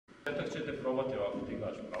početak ćete probati ovako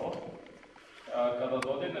dignač pravo. Kada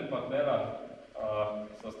dodirnem partnera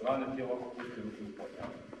sa strane, ti ovako pusti ruku u polja.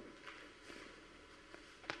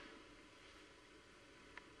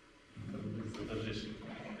 Zadržiš.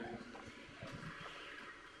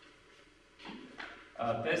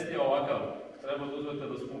 Test je ovakav. Treba da uzmete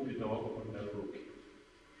da skupite ovako partneru ruke.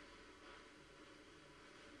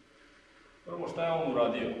 Prvo, šta je on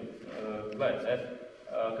uradio? Gledajte,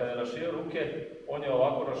 kada je raširio ruke, on je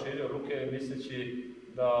ovako raširio ruke misleći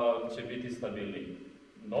da će biti stabilniji.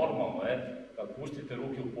 Normalno je, kad pustite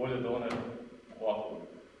ruke u polje, da one ovako,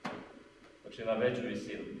 znači na veću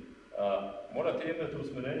visinu. Morate imati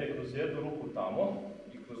usmjerenje kroz jednu ruku tamo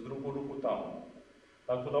i kroz drugu ruku tamo.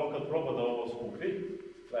 Tako da on kad proba da ovo skupi,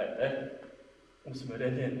 gledajte,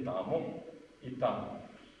 usmjerenje je tamo i tamo.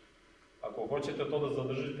 Ako hoćete to da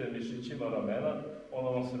zadržite mišićima ramena, onda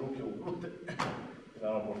vam se ruke ukrute.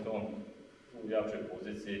 Naravno, pošto on u jačoj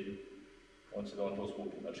poziciji, on će da vam to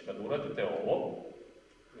skupi. Znači, kad uradite ovo,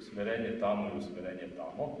 usmjerenje tamo i usmjerenje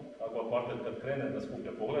tamo, tako partner kad krene da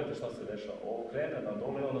skuplja, pogledajte šta se dešava. Ovo krene na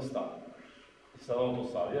dole i ono stane. I sad on to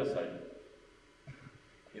savija, sad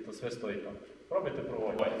i to sve stoji tamo. Probajte prvo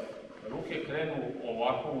ovo. Ruke krenu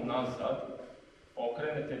ovako unazad,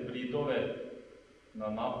 okrenete bridove na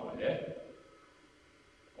napolje,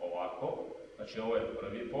 ovako, znači ovo je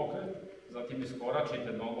prvi pokret, zatim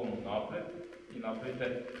iskoračite nogom napred i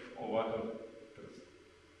napravite ovakav prst.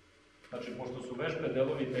 Znači, pošto su vežbe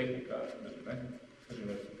delovi tehnika,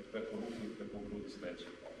 preko ruku i preko grudi sledeće.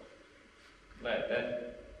 Gledajte,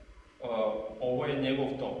 ovo je njegov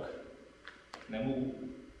tok. Ne mogu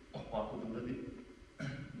ovako da uradim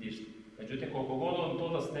ništa. Međutim, koliko god on to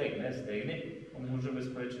da stegni, on može me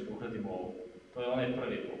sprečiti da uradim ovo. To je onaj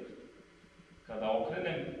prvi pokret. Kada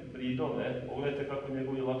okrenem bridove, pogledajte kako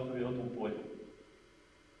njegovi laktovi odu u polju.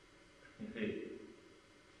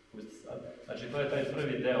 Pusti sad. Znači, to je taj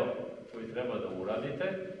prvi deo koji treba da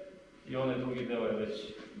uradite i onaj drugi deo je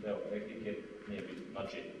već deo tehnike, nije bitno.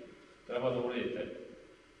 Znači, treba da uradite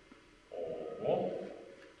ovo,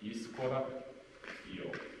 iskorak i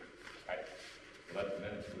ovo. Ajde, gledajte,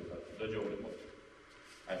 mene dođe ovdje potrebno.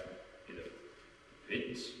 Ajde, idemo.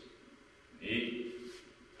 Vić, i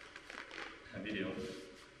vidi ovdje.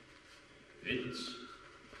 Vić,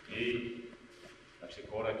 i znači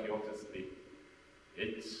korak i okret sli.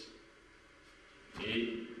 Vić,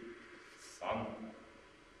 i sam,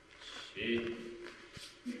 ši,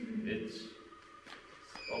 vić,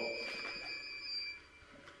 stop.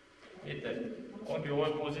 Vidite, on bi u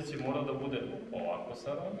ovoj poziciji morao da bude ovako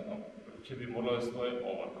sa ramenom, ruke bi morale da stoje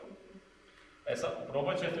ovako. E sad,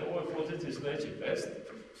 probat ćete u ovoj poziciji sljedeći test.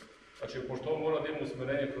 Znači, pošto on mora da ima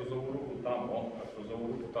usmjerenje kroz ovu ruku tamo, a kroz ovu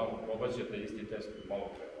ruku tamo probat ćete isti test malo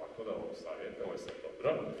pre ovako, da ovo stavijete, ovo je sad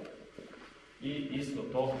dobro. I isto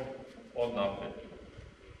to od napred.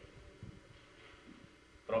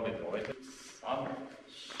 Probajte ovaj test. Sam,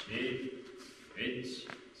 ši, vić,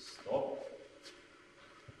 stop.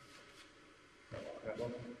 Ovako.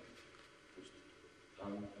 Pusti.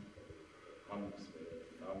 Tamo, tamo,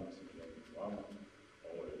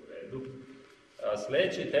 ovo je u redu.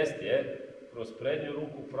 Sljedeći test je kroz prednju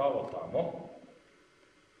ruku pravo tamo.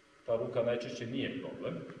 Ta ruka najčešće nije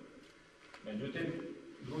problem. Međutim,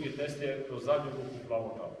 drugi test je kroz zadnju ruku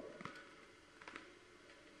pravo tamo.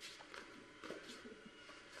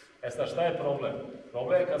 E sad, šta je problem?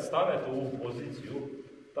 Problem je kad stanete u ovu poziciju,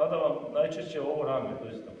 tada vam najčešće ovo rame,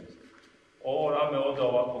 ovo rame ode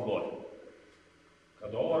ovako gore.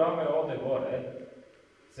 Kad ovo rame ode gore,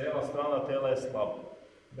 cela strana tela je slaba.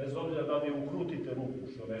 Bez obzira da li ukrutite ruku,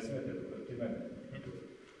 što ne smete da mene.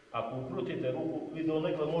 Ako ukrutite ruku, vi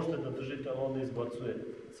donekle možete da držite, ali onda izbacuje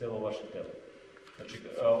celo vaše telo. Znači,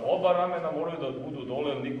 oba ramena moraju da budu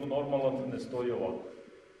dole, jer niko normalno ne stoji ovako.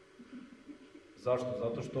 Zašto?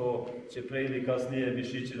 Zato što će pre ili kasnije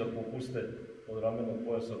mišići da popuste od ramenog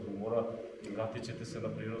pojasa od umora i vratit ćete se na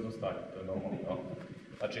prirodno stanje, to je normalno.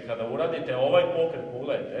 Znači, kada uradite ovaj pokret,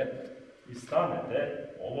 pogledajte, i stanete,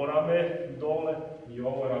 ovo rame dole i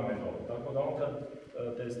ovo rame dole. Tako da on kad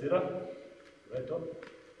testira, gledajte,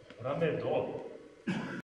 rame je dole.